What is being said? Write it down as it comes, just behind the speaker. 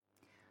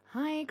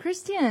Hi,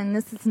 Christiaan.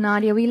 This is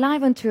Nadia. We're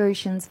live on Two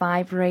Oceans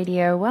Vibe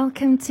Radio.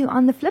 Welcome to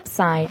On the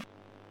Flipside.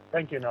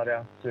 Thank you,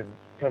 Nadia. It's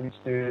a privilege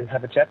to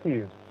have a chat with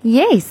you.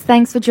 Yes,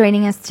 thanks for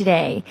joining us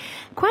today.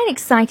 Quite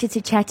excited to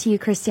chat to you,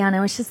 Christiaan.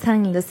 I was just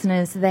telling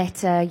listeners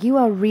that you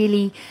are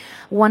really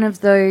one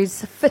of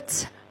those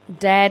fit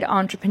dad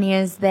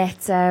entrepreneurs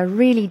that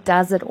really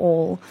does it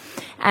all.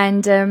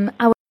 And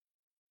I want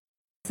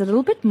to know a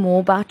little bit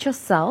more about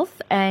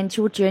yourself and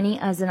your journey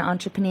as an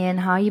entrepreneur and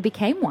how you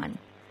became one.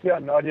 Yeah,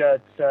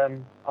 Nadia,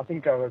 I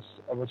think I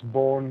was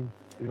born,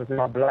 it was in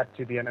my blood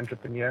to be an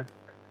entrepreneur.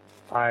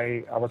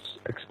 I was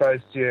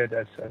exposed to it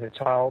as a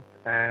child,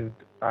 and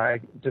I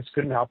just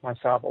couldn't help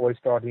myself, always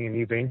starting a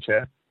new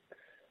venture.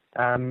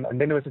 And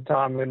then there was a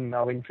time when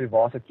I went through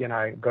varsity and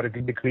I got a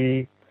good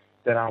degree.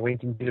 Then I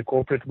went into the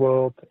corporate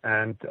world,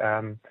 and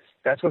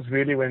that was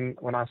really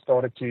when I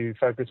started to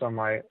focus on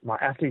my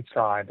athlete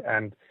side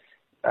and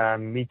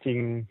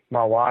meeting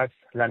my wife,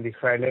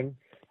 Greyling.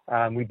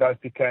 We both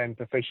became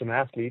professional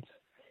athletes,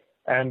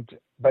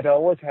 but I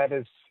always had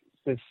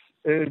this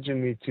urge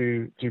in me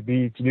to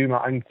do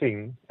my own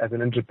thing as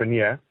an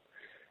entrepreneur.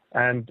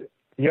 And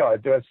yeah,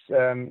 it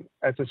was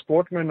as a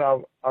sportsman,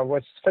 I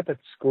was fit at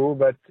school,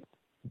 but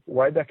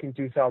way back in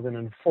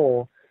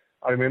 2004,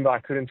 I remember I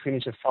couldn't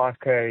finish a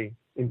 5K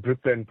in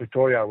Brooklyn,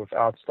 Pretoria,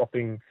 without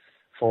stopping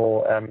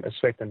for a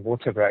sweat and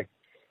water break.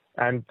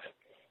 And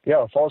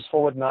yeah, fast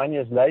forward 9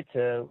 years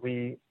later,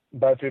 we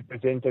both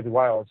represented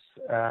Wales,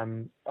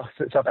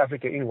 South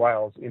Africa in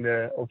Wales, in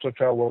the Ultra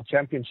Trail World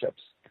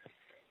Championships.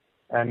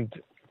 And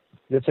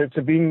it's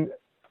been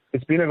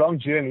a long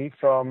journey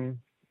from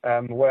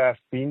where I've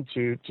been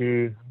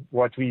to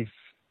what we've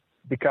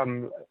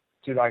become,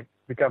 to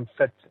become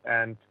fit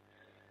and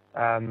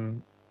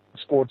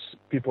sports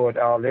people at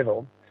our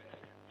level.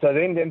 So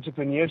then the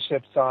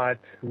entrepreneurship side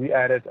we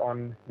added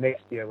on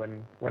next year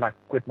when I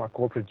quit my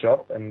corporate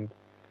job, and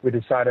we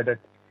decided that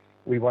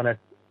we want to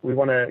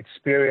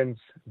experience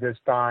this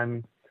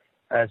time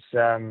as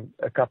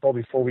a couple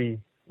before we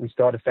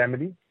start a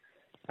family.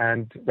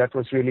 And that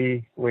was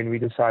really when we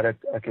decided,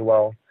 okay,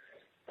 well,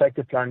 take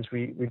the plunge.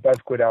 We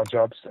both quit our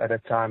jobs at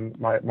that time.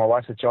 My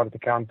wife's a chartered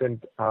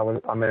accountant.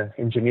 I'm an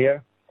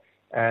engineer.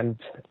 And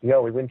yeah,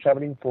 we went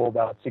traveling for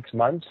about 6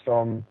 months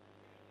from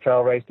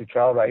trail race to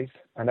trail race.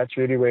 And that's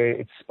really where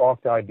it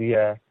sparked the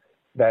idea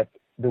that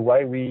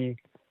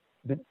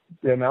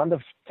the amount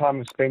of time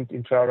we spent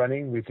in trail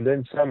running, we've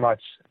learned so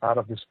much out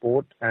of the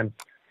sport, and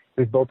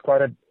we've built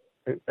quite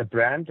a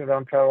brand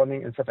around trail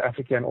running in South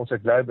Africa and also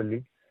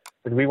globally.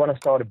 But we want to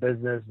start a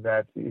business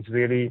that is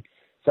really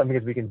something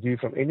that we can do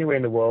from anywhere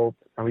in the world,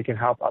 and we can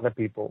help other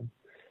people.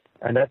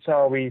 And that's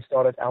how we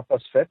started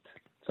Alpas Fit.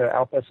 So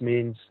Alpas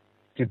means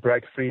to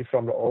break free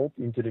from the old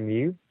into the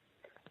new.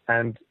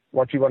 And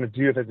what we want to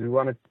do is that we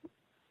want to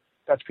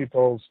touch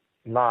people's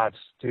lives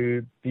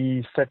to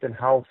be fit and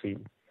healthy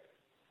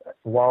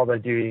while they're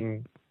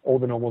doing all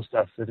the normal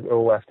stuff that we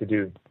all have to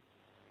do.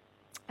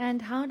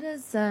 And how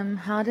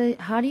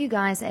do you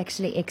guys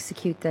actually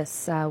execute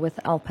this with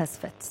Alpas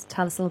Fit?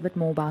 Tell us a little bit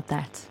more about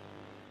that.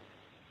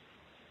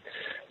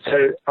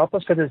 So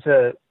Alpas Fit is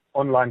an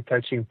online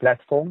coaching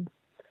platform,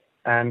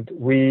 and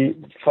we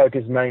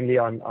focus mainly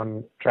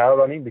on trail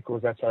running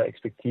because that's our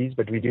expertise,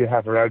 but we do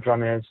have road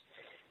runners,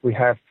 we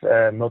have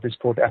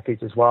multi-sport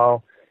athletes as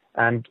well.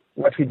 And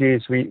what we do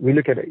is we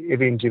look at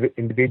every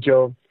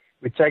individual,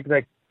 we take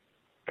the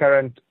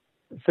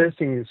first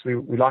thing is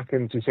we like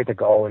them to set a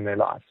goal in their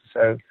life.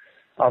 So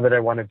either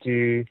they want to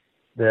do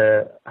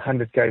the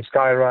 100K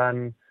sky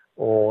run,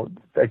 or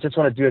they just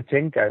want to do a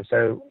 10K.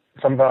 So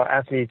some of our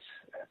athletes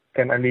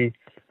they've only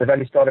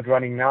started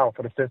running now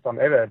for the first time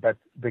ever, but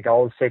the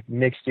goal is set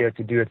next year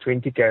to do a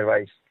 20K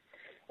race.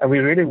 And we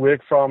really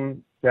work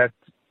from that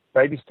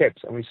baby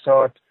steps, and we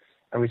start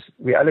and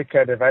we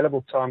allocate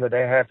available time that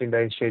they have in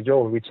their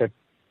schedule, which they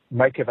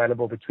make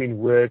available between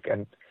work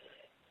and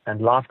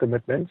life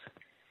commitments.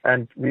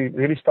 And we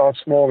really start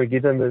small. We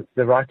give them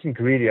the right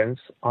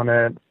ingredients on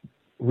a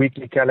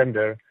weekly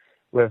calendar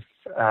with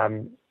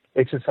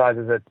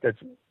exercises that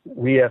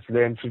we have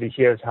learned through the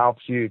years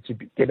helps you to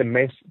get the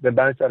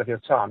most out of your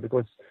time,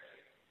 because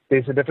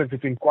there's a difference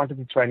between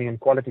quantity training and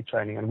quality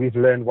training, and we've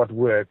learned what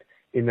works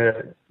in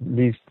the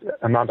least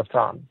amount of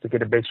time to get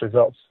the best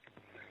results.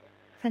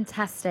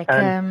 Fantastic.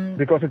 And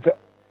because it's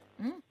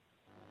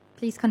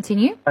please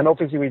continue. And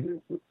obviously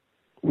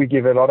we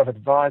give a lot of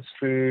advice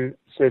through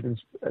certain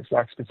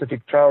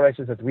specific trail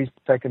races that we've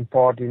taken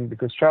part in,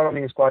 because trail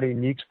running is quite a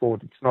unique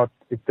sport.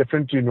 It's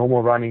different to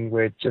normal running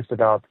where it's just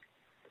about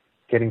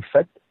getting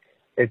fit.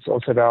 It's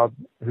also about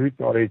route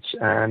knowledge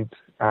and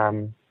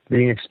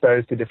being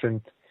exposed to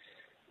different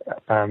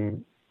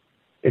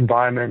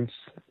environments,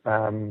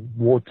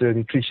 water,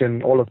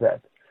 nutrition, all of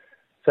that.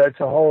 So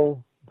it's a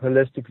whole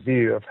holistic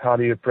view of how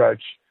do you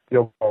approach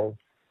your goal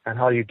and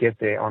how you get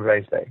there on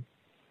race day.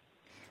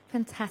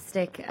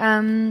 Fantastic.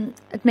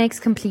 It makes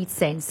complete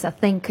sense. I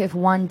think if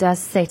one does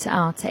set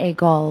out a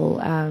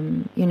goal,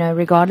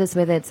 regardless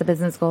whether it's a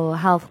business goal or a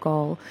health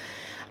goal,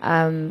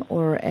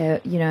 or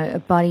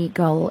a body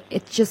goal,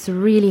 it just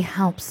really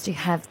helps to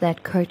have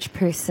that coach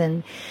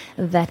person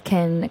that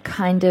can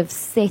kind of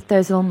set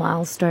those little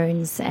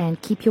milestones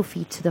and keep your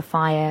feet to the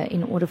fire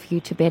in order for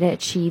you to better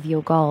achieve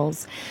your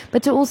goals.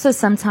 But to also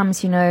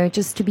sometimes,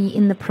 just to be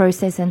in the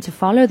process and to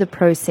follow the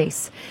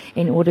process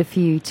in order for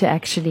you to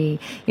actually,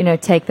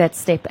 take that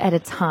step at a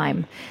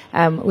time,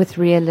 with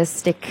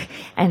realistic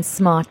and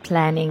smart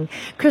planning.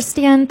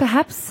 Christiaan,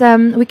 perhaps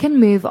we can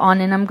move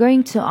on, and I'm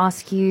going to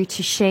ask you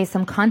to share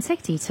some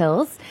contact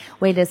details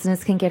where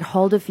listeners can get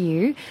hold of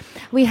you.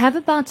 We have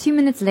about 2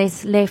 minutes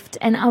left,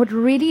 and I would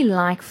really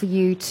like for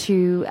you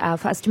to,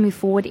 for us to move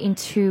forward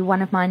into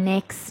one of my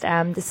next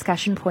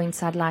discussion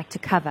points I'd like to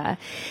cover.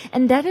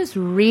 And that is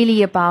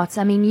really about,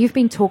 you've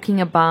been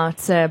talking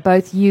about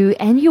both you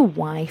and your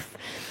wife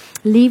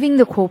leaving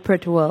the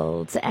corporate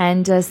world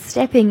and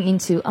stepping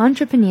into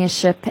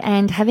entrepreneurship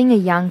and having a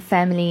young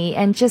family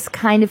and just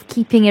kind of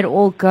keeping it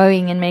all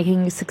going and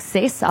making a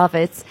success of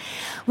it.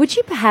 Would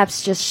you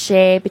perhaps just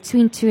share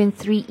between 2 and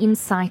 3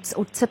 insights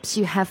or tips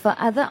you have for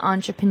other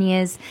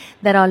entrepreneurs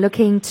that are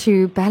looking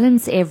to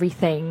balance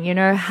everything,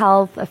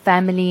 health, a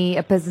family,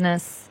 a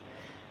business?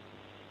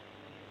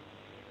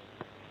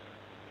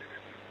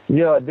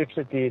 Yeah,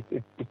 definitely.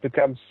 It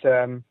becomes,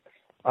 I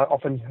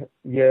often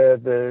hear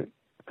the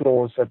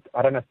clause that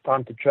I don't have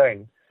time to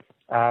train.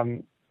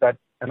 And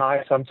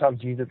I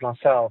sometimes use it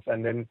myself,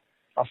 and then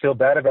I feel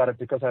bad about it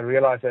because I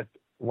realize that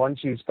once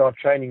you start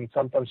training, it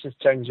sometimes just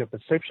changes your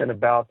perception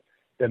about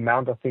the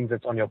amount of things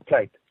that's on your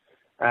plate.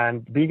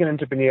 And being an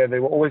entrepreneur,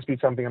 there will always be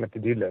something on the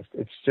to-do list.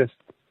 It's just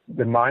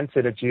the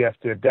mindset that you have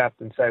to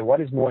adapt and say, what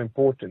is more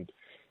important?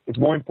 It's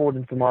more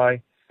important for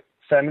my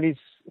family's,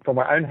 for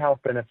my own health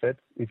benefit,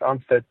 if I'm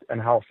fit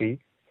and healthy.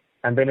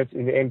 And then it's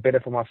in the end better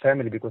for my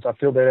family because I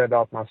feel better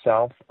about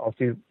myself. I'll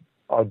treat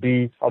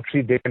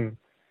them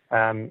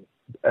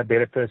a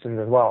better person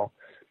as well.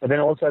 But then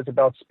also it's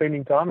about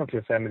spending time with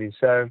your family.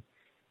 So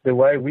the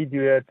way we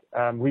do it,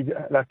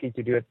 we're lucky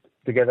to do it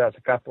together as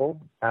a couple.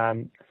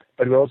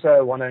 But we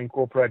also want to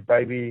incorporate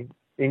baby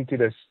into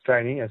this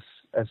training as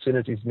soon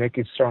as his neck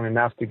is strong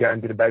enough to go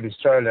into the baby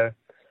stroller.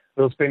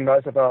 We'll spend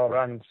most of our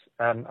runs,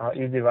 our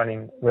easy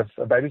running with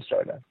a baby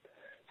stroller.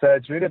 So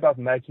it's really about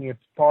making it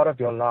part of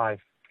your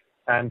life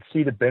and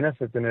see the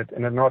benefits in it,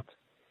 and not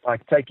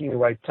like taking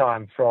away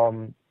time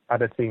from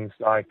other things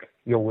like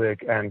your work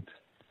and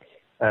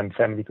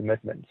family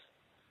commitments.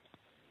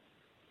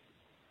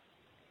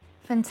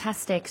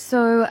 Fantastic.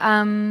 So,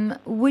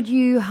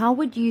 how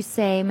would you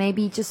say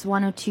maybe just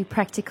 1 or 2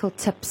 practical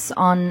tips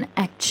on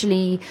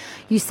actually,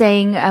 you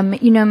saying,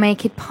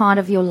 make it part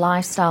of your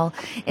lifestyle?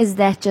 Is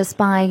that just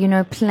by,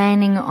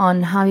 planning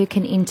on how you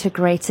can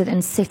integrate it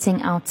and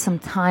setting out some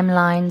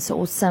timelines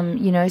or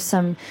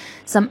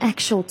some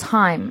actual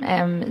time,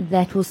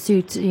 that will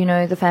suit,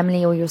 the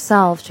family or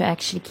yourself to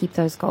actually keep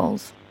those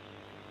goals?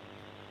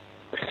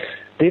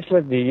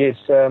 Definitely, yes.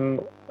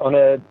 On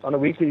a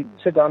weekly,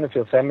 sit down with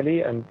your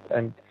family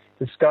and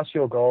discuss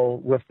your goal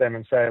with them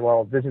and say,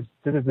 well, this is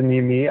the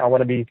new me. I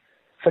want to be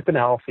fit and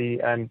healthy,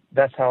 and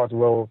that's how it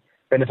will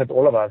benefit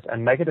all of us.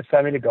 And make it a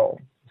family goal.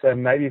 So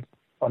maybe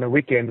on a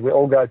weekend we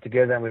all go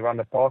together and we run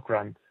the park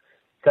run.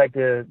 Take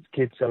the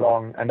kids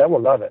along, and they will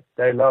love it.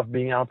 They love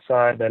being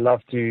outside. They love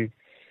to,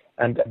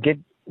 and get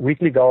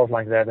weekly goals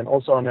like that. And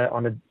also on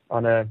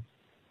a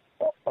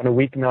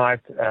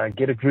weeknight,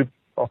 get a group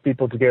of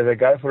people together,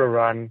 go for a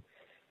run.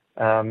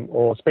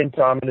 Or spend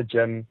time in the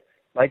gym,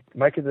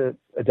 make it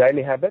a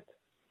daily habit,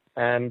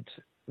 and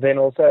then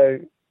also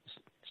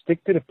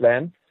stick to the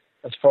plan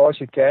as far as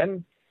you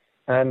can,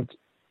 and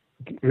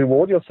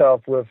reward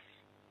yourself with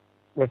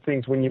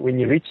things when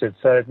you reach it.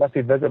 So it must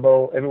be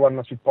visible. Everyone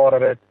must be part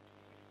of it.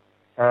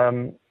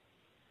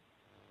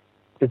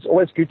 It's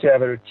always good to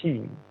have a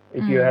routine.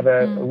 If you have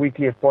a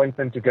weekly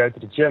appointment to go to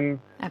the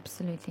gym,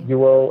 absolutely, you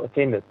will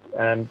attend it,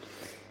 and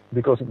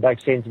because it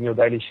makes sense in your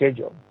daily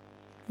schedule.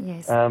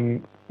 Yes.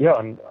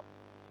 And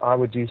I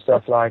would do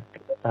stuff like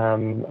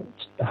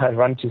I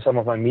run to some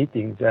of my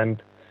meetings,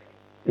 and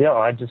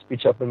I just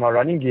pitch up in my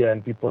running gear,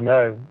 and people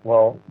know,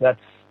 well,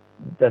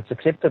 that's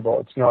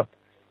acceptable. It's not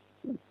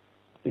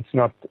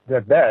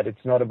that bad.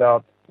 It's not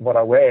about what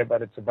I wear,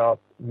 but it's about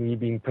me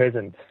being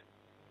present.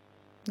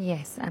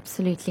 Yes,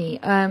 absolutely.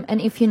 And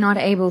if you're not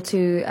able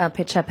to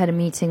pitch up at a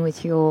meeting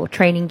with your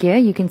training gear,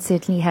 you can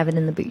certainly have it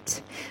in the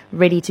boot,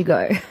 ready to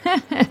go.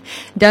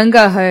 Don't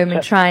go home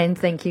and try and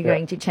think you're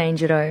going to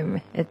change at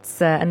home.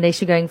 It's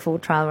unless you're going for a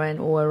trial run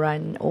or a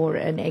run or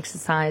an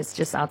exercise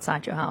just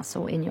outside your house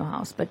or in your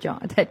house. But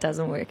that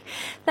doesn't work.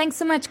 Thanks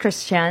so much,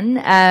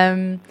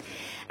 Christiaan.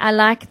 I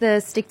like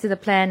the stick to the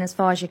plan as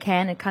far as you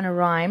can. It kind of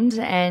rhymed.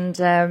 And,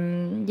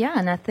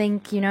 and I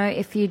think,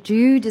 if you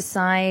do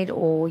decide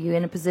or you're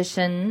in a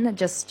position,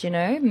 just,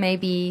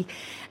 maybe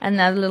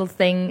another little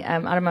thing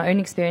out of my own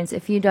experience,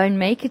 if you don't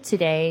make it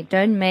today,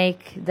 don't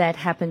make that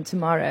happen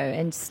tomorrow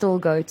and still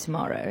go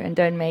tomorrow. And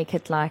don't make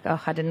it like,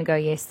 oh, I didn't go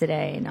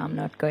yesterday and I'm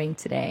not going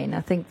today. And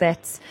I think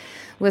that's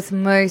with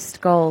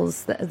most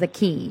goals the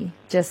key.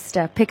 Just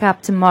pick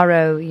up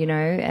tomorrow,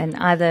 and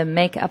either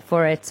make up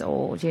for it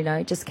or,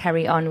 just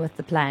carry on with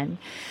the plan.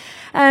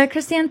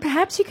 Christiaan,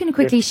 perhaps you can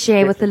quickly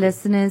share with the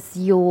listeners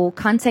your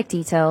contact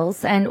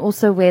details and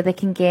also where they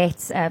can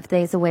get, if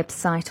there's a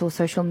website or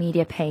social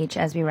media page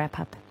as we wrap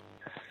up.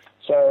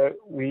 So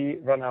we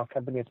run our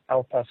company at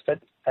Alpasfit,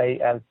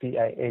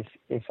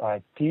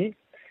 ALPASFIT,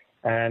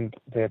 and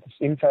there's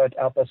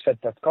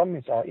info@alpasfit.com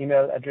is our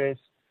email address,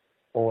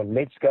 or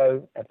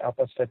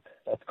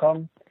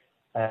letsgo@alpasfit.com.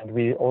 And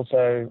we're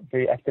also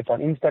very active on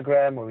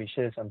Instagram, where we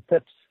share some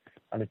tips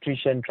on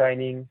nutrition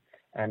training,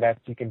 and that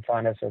you can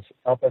find us as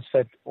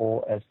Alpasfit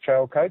or as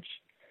Trail Coach.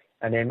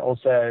 And then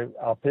also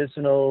our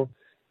personal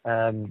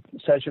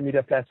social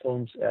media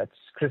platforms, it's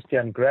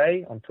Christiaan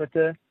Grey on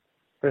Twitter,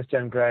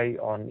 Christiaan Grey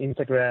on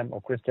Instagram,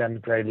 or Christiaan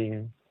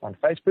Greyling on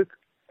Facebook.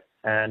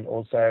 And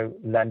also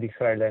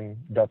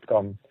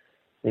landygreyling.com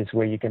is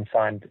where you can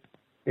find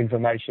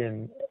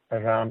information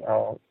around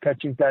our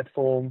coaching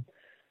platform,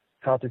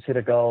 how to set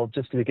a goal,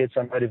 just to get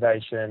some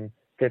motivation,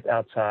 get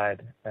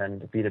outside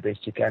and be the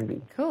best you can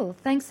be. Cool.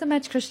 Thanks so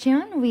much,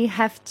 Christiaan. We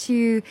have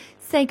to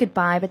say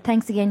goodbye, but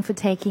thanks again for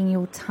taking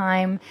your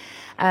time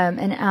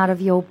and out of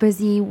your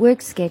busy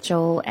work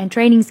schedule and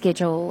training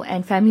schedule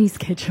and family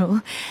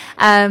schedule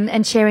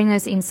and sharing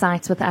those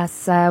insights with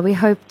us. We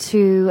hope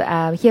to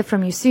hear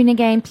from you soon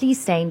again. Please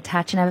stay in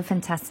touch and have a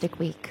fantastic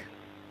week.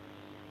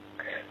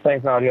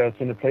 Thanks, Nadia. It's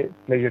been a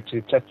pleasure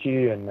to chat to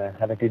you, and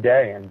have a good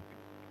day and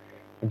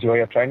enjoy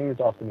your training this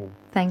afternoon.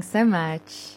 Thanks so much.